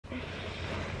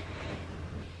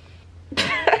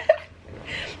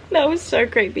That was so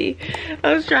creepy.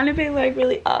 I was trying to be like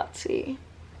really artsy.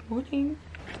 Morning.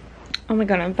 Oh my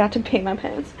god, I'm about to pee my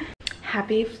pants.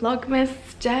 Happy Vlogmas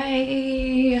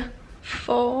day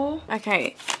 4.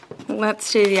 Okay, let's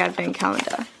do the advent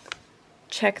calendar.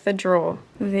 Check the drawer.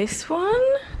 This one.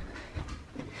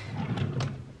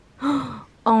 Oh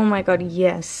my god,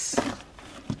 yes.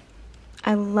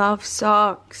 I love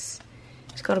socks.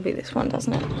 It's gotta be this one,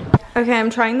 doesn't it? Okay, I'm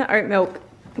trying the oat milk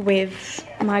with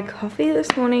my coffee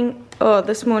this morning. Oh,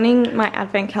 this morning my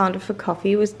advent calendar for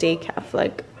coffee was decaf.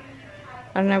 Like,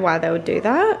 I don't know why they would do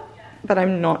that, but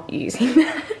I'm not using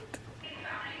that.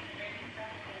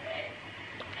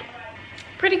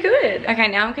 Pretty good. Okay,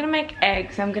 now I'm gonna make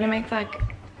eggs. I'm gonna make like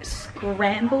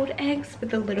scrambled eggs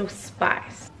with a little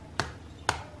spice.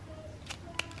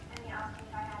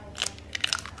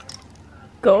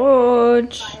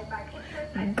 Gorge.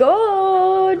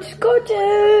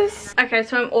 Gorgeous. Okay,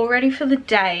 so I'm all ready for the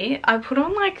day. I put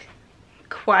on like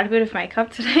quite a bit of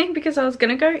makeup today because I was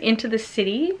gonna go into the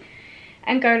city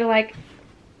and go to like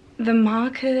the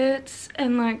markets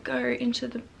and like go into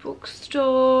the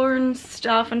bookstore and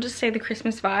stuff and just see the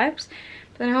Christmas vibes.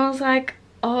 But then I was like,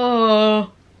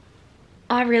 oh,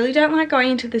 I really don't like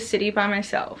going into the city by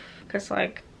myself because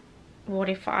like, what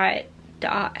if I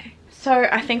die? So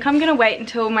I think I'm gonna wait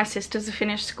until my sisters have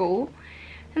finished school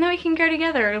and then we can go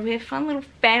together. It'll be a fun little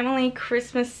family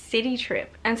Christmas city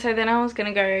trip. And so then I was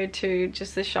gonna go to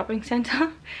just the shopping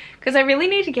center because I really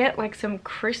need to get like some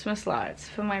Christmas lights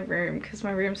for my room because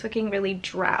my room's looking really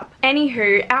drab.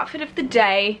 Anywho, outfit of the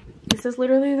day. This is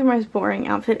literally the most boring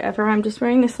outfit ever. I'm just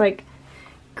wearing this like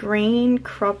green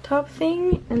crop top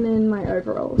thing and then my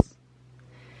overalls.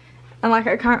 And like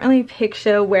I can't really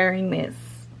picture wearing this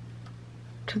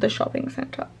to the shopping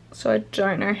center, so I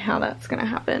don't know how that's gonna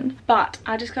happen. But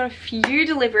I just got a few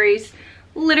deliveries.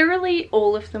 Literally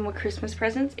all of them were Christmas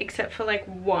presents except for like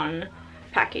one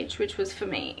package, which was for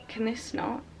me. Can this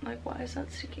not? Like, why is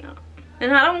that sticking up?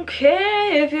 And I don't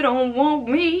care if you don't want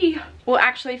me. Well,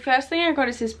 actually, first thing I got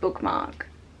is this bookmark,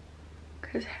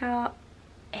 because how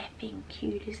effing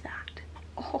cute is that?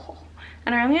 Oh.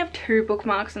 And I only have 2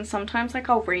 bookmarks, and sometimes like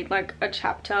I'll read like a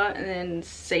chapter and then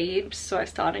save, so I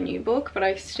start a new book, but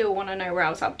I still want to know where I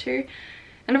was up to.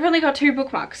 And I've only got 2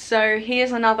 bookmarks, so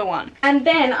here's another one. And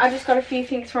then I just got a few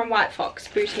things from White Fox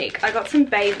Boutique. I got some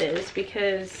bathers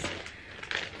because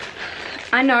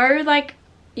I know like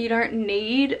you don't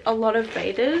need a lot of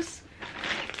bathers,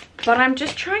 but I'm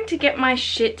just trying to get my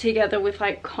shit together with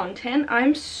like content.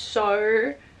 I'm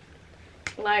so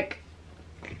like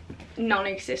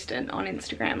non-existent on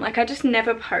Instagram. Like I just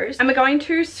never post. I'm going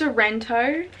to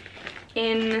Sorrento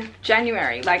in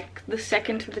January, like the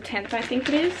 2nd to the 10th I think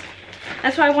it is.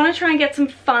 And so I want to try and get some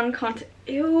fun content.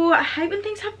 Ew, I hate when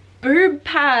things have boob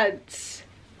pads.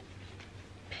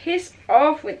 Piss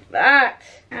off with that.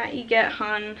 Out you get,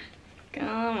 hun.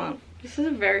 Come on. This is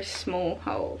a very small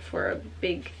hole for a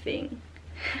big thing.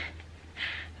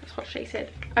 That's what she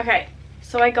said. Okay,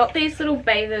 so I got these little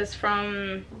bathers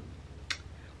from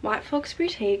White Fox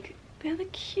Boutique. They're the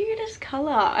cutest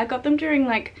color. I got them during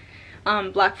like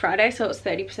Black Friday, so it was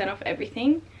 30% off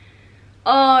everything.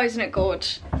 Oh, isn't it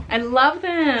gorge? I love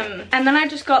them. And then I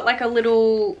just got like a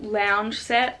little lounge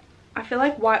set. I feel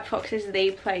like White Fox is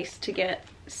the place to get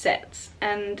sets,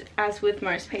 and as with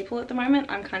most people at the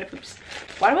moment, I'm kind of obsessed.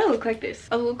 Why do I look like this?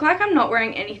 I look like I'm not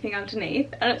wearing anything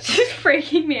underneath, and it's just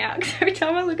freaking me out because every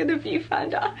time I look at the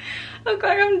viewfinder, I look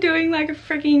like I'm doing like a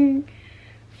freaking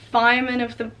Fireman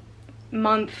of the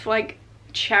Month like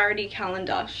charity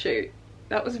calendar shoot.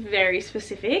 That was very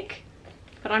specific,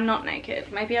 but I'm not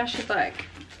naked. Maybe I should like,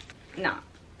 nah,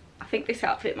 I think this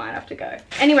outfit might have to go.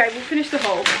 Anyway, we'll finish the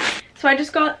haul. So I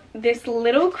just got this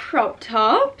little crop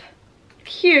top.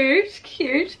 Cute,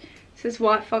 cute. It says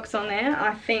White Fox on there.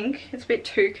 I think it's a bit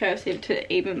too cursive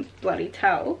to even bloody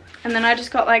tell. And then I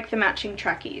just got like the matching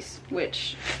trackies,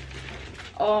 which,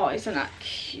 oh, isn't that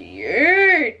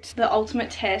cute? The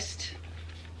Ultimate Test,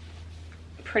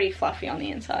 pretty fluffy on the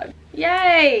inside.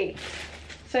 Yay!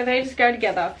 So they just go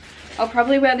together. I'll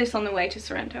probably wear this on the way to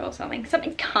Sorrento or something.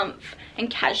 Something comf and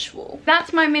casual.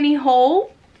 That's my mini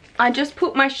haul. I just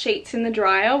put my sheets in the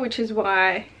dryer, which is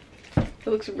why it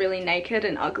looks really naked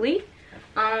and ugly.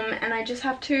 And I just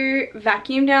have to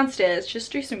vacuum downstairs,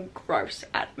 just do some gross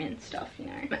admin stuff, you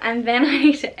know. And then I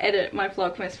need to edit my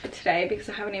Vlogmas for today because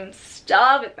I haven't even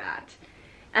started that.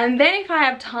 And then if I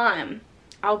have time,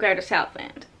 I'll go to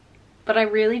Southland. But I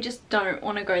really just don't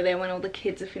want to go there when all the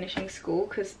kids are finishing school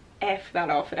because F that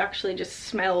off. It actually just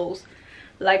smells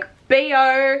like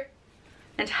BO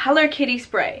and Hello Kitty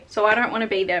spray. So I don't want to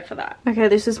be there for that. Okay,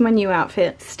 this is my new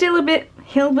outfit. Still a bit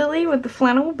hillbilly with the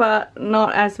flannel, but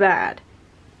not as bad.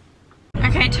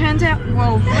 Okay, turns out,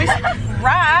 whoa, voice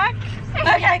crack.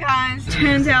 Okay guys,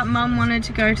 turns out Mum wanted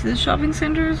to go to the shopping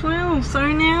centre as well. So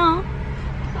now,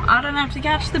 I don't have to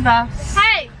catch the bus.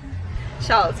 Hey!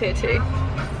 Charlotte's here too.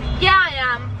 Yeah, I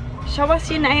am. Show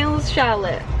us your nails,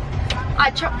 Charlotte.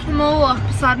 I chopped them all off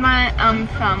beside my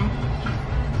thumb.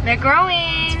 They're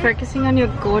growing. Focusing on your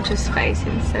gorgeous face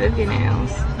instead of your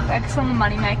nails. Focus on the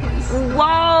money makers.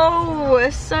 Whoa,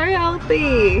 so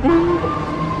healthy.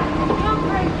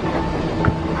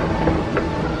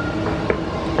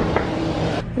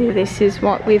 This is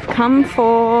what we've come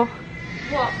for.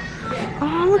 What?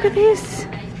 Oh, look at this.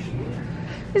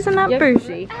 Isn't that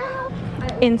bougie?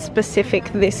 In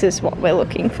specific, this is what we're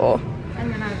looking for.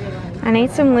 I need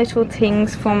some little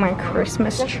things for my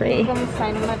Christmas tree.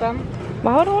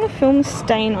 Why would I want to film the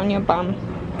stain on your bum?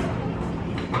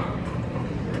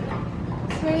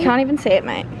 You can't even see it,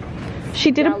 mate.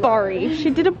 She did a borry. She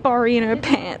did a borry in her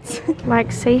pants.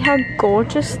 Like, see how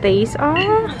gorgeous these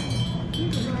are?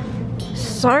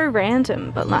 So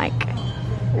random, but like,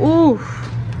 ooh.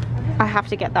 I have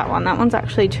to get that one. That one's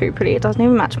actually too pretty. It doesn't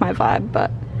even match my vibe, but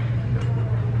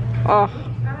oh,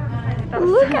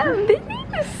 look at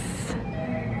this.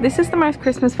 This is the most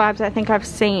Christmas vibes I think I've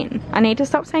seen. I need to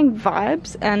stop saying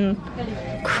vibes and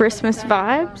Christmas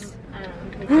vibes.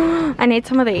 I need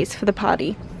some of these for the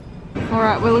party.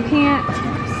 Alright, we're looking at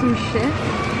some shit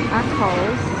at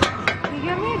Coles. Can you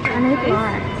get me a drink, I need please?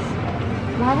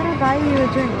 lights. Why would I buy you a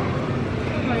drink?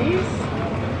 Please?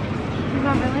 Because I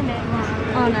really need one.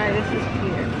 Oh no, this is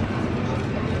cute.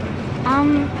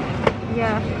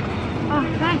 Yeah. Oh,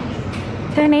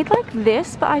 thanks. They need like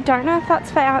this, but I don't know if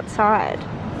that's for outside.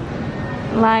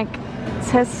 Like, it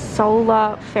says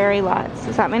solar fairy lights.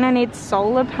 Does that mean I need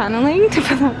solar paneling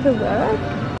for that to work?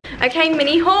 Okay,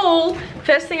 mini haul.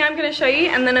 First thing I'm gonna show you,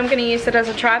 and then I'm gonna use it as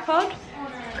a tripod.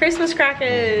 Christmas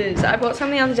crackers. I bought some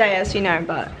the other day, as you know,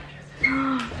 but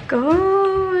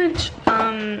gorge.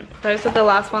 Those are the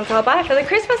last ones I'll buy for the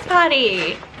Christmas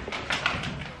party.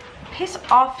 Piss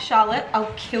off, Charlotte,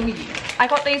 I'll kill you. I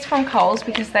got these from Coles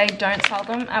because they don't sell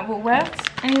them at Woolworths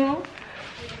anymore,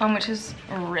 which is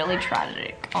really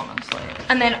tragic, honestly.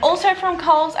 And then also from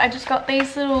Coles, I just got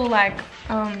these little like,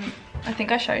 I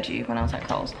think I showed you when I was at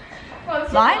Coles.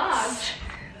 Lights,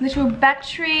 little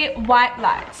battery white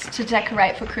lights to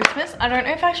decorate for Christmas. I don't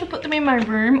know if I should put them in my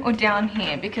room or down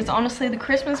here because honestly the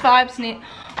Christmas vibes need,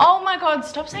 oh my god,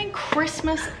 stop saying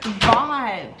Christmas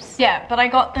vibes. Yeah, but I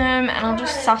got them and I'll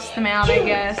just suss them out, I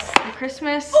guess. The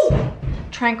Christmas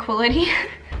tranquility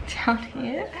down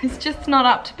here is just not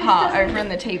up to par over in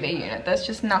the TV unit. There's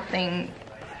just nothing.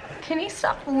 Can you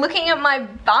stop looking at my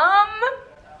bum?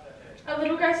 A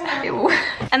little grace. Ew.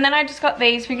 And then I just got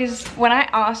these because when I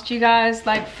asked you guys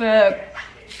like for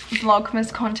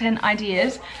Vlogmas content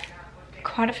ideas,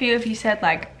 quite a few of you said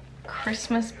like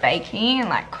Christmas baking and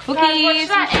like cookies. Guys,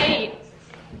 what should I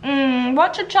eat?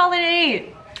 What should Charlotte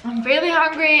eat? I'm really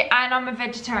hungry and I'm a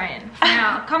vegetarian.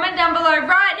 Now, comment down below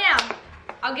right now.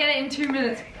 I'll get it in 2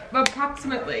 minutes,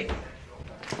 approximately.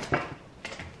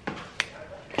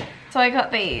 So I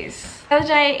got these. The other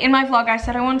day in my vlog I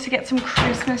said I wanted to get some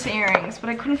Christmas earrings, but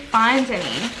I couldn't find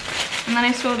any. And then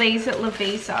I saw these at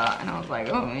Lavisa and I was like,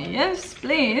 oh yes,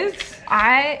 please.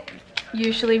 I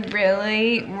usually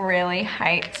really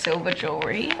hate silver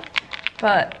jewelry,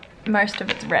 but most of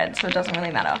it's red, so it doesn't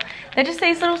really matter. They're just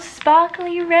these little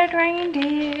sparkly red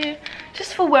reindeer,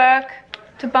 just for work,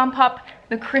 to bump up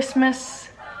the Christmas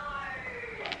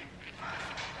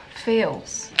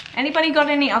feels. Anybody got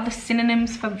any other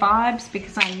synonyms for vibes?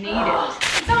 Because I need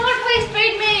it. Someone please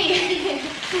feed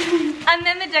me! And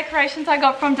then the decorations I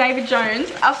got from David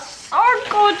Jones are so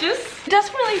gorgeous. It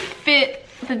doesn't really fit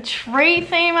the tree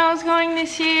theme I was going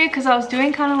this year because I was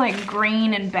doing kind of like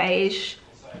green and beige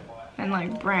and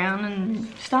like brown and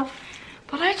stuff.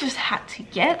 But I just had to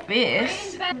get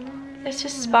this. It's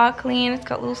just sparkly and it's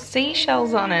got little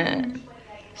seashells on it.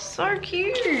 So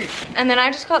cute. And then I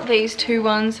just got these two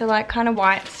ones. They're like kind of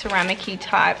white ceramic-y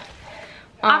type.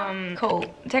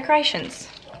 Cool. Decorations.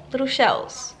 Little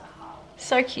shells.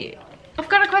 So cute. I've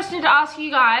got a question to ask you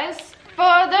guys.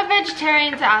 For the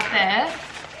vegetarians out there,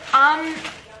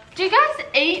 do you guys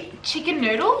eat chicken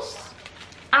noodles?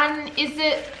 And is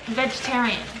it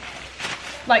vegetarian?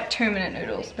 Like 2-minute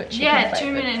noodles, but chicken Yeah,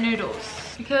 flavored. 2-minute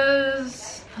noodles.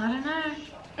 Because, I don't know.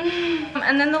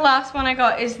 And then the last one I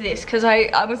got is this because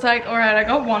I was like, alright, I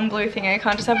got one blue thing. I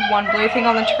can't just have one blue thing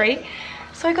on the tree.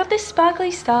 So I got this sparkly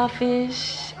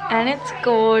starfish and it's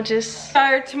gorgeous.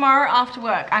 So tomorrow after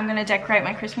work, I'm going to decorate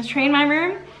my Christmas tree in my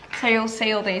room. So you'll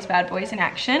see all these bad boys in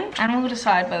action and we'll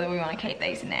decide whether we want to keep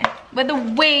these in there. Whether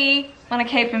we want to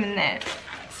keep them in there.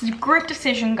 It's a group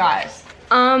decision, guys.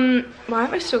 Why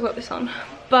have I still got this on?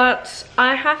 But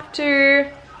I have to,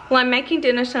 well, I'm making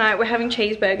dinner tonight. We're having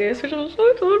cheeseburgers, which I'm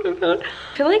so excited about.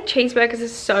 I feel like cheeseburgers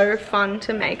is so fun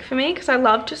to make for me because I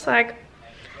love just like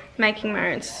making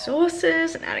my own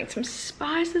sauces and adding some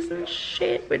spices and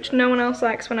shit, which no one else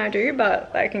likes when I do,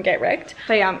 but I can get wrecked.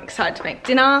 So yeah, I'm excited to make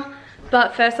dinner.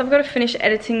 But first I've got to finish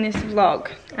editing this vlog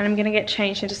and I'm gonna get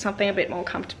changed into something a bit more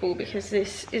comfortable because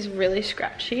this is really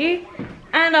scratchy.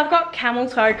 And I've got camel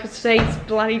toe because these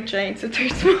bloody jeans are too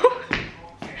small.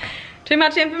 Too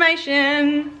much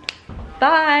information.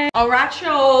 Bye. Alright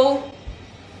y'all.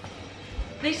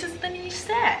 This is the new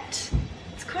set.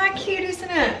 It's quite cute, isn't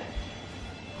it?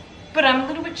 But I'm a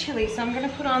little bit chilly, so I'm gonna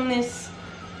put on this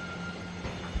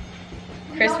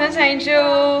Christmas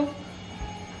angel.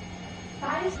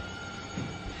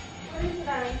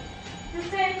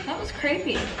 That was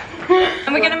creepy.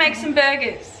 And we're gonna make some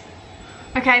burgers.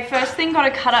 Okay, first thing,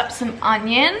 gotta cut up some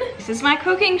onion. This is my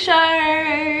cooking show.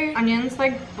 Onion's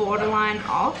like borderline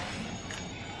off.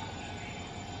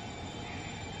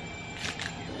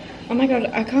 Oh my god,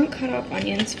 I can't cut up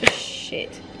onions for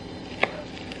shit.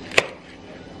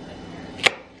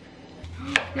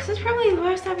 This is probably the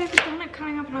worst I've ever done at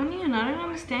cutting up an onion. I don't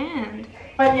understand.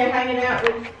 When you're hanging out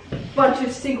with a bunch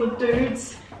of single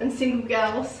dudes and single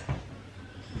girls.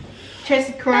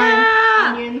 Chest of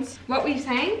onions. What were you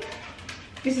saying?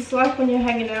 This is like when you're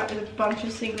hanging out with a bunch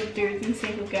of single dudes and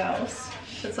single girls.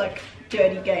 It's like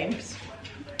dirty games.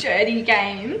 Dirty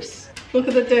games. Look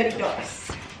at the dirty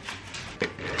dice.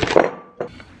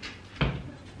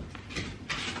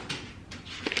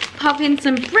 Pop in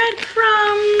some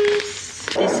breadcrumbs.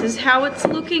 This is how it's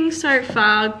looking so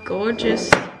far.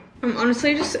 Gorgeous. I'm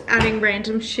honestly just adding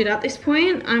random shit at this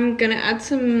point. I'm gonna add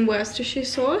some Worcestershire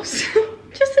sauce.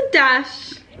 Just a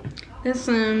dash. There's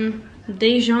some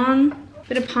Dijon.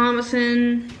 Bit of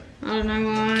Parmesan. I don't know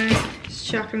why. Just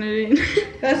chucking it in.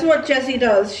 That's what Jessie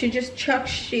does. She just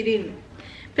chucks shit in.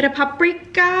 Bit of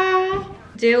paprika.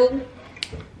 Dill.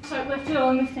 So left it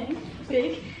on the thing.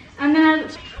 Big. And then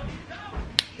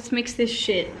let's mix this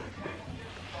shit.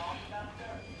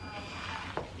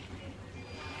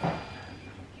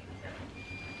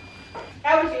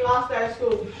 How was your last day of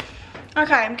school?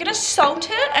 Okay, I'm gonna salt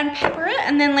it and pepper it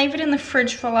and then leave it in the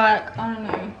fridge for like, I don't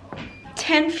know,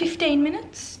 10-15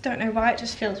 minutes. Don't know why, it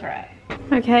just feels right.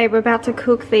 Okay, we're about to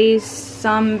cook these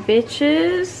some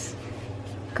bitches.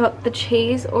 Got the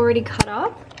cheese already cut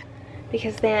up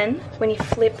because then when you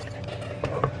flip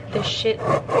the shit,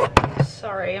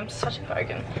 sorry, I'm such a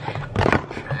bogan.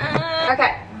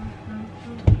 Okay.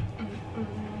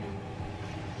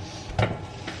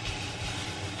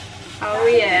 Oh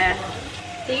yeah.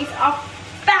 These are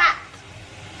fat.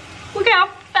 Look how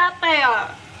fat they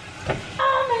are.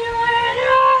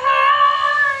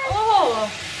 Oh.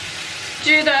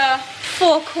 Do the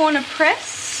 4-corner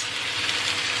press.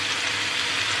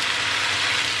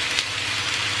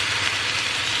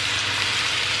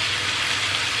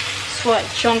 That's what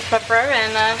John Favreau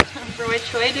and Roy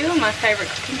Choi do on my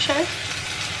favourite cooking show.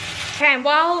 Okay, and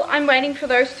while I'm waiting for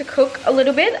those to cook a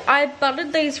little bit, I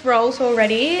buttered these rolls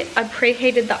already. I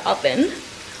preheated the oven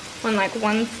on like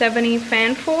 170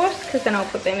 fan force because then I'll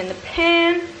put them in the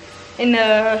pan, in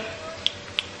the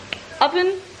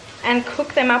oven and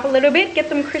cook them up a little bit, get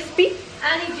them crispy.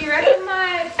 Annie, do you reckon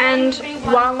my... And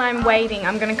while I'm waiting,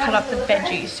 I'm gonna cut up the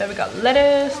veggies. So we got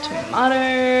lettuce,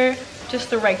 tomato, just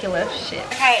the regular shit.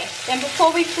 Okay, then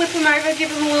before we flip them over,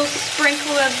 give them a little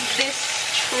sprinkle of this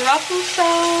truffle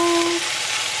sauce,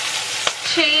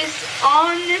 cheese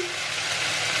on.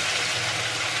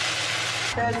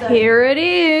 Here it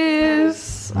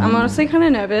is. I'm honestly kind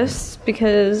of nervous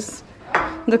because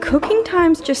the cooking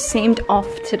times just seemed off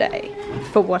today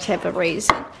for whatever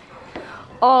reason.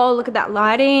 Oh, look at that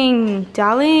lighting,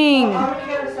 darling.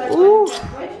 Ooh.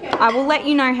 I will let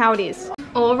you know how it is.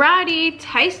 Alrighty,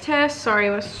 taste test. Sorry,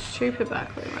 we're super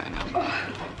backlit right now.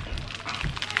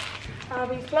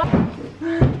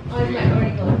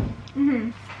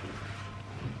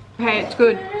 Okay, it's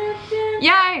good.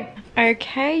 Yay!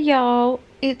 Okay, y'all,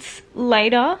 it's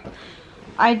later.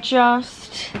 I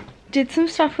just did some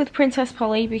stuff with Princess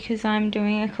Polly because I'm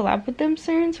doing a collab with them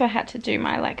soon, so I had to do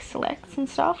my like selects and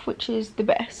stuff, which is the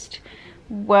best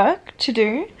work to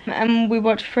do. And we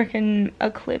watched frickin'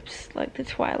 Eclipse, like the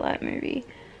Twilight movie,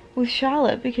 with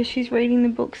Charlotte because she's reading the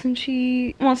books and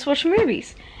she wants to watch the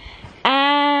movies.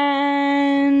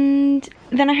 And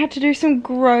then I had to do some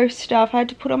gross stuff. I had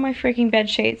to put on my freaking bed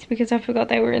sheets because I forgot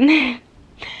they were in there.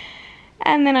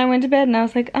 And then I went to bed and I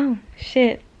was like, oh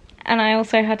shit. And I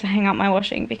also had to hang up my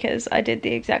washing because I did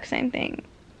the exact same thing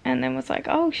and then was like,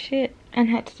 oh shit, and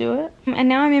had to do it. And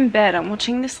now I'm in bed. I'm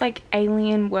watching this like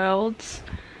Alien Planets,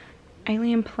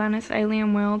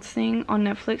 Alien Worlds thing on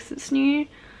Netflix that's new.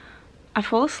 I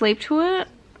fall asleep to it,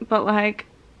 but like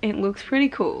it looks pretty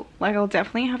cool. Like I'll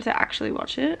definitely have to actually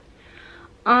watch it.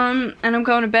 And I'm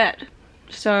going to bed.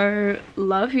 So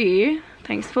love you.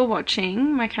 Thanks for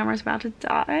watching. My camera's about to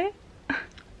die.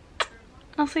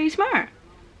 I'll see you tomorrow.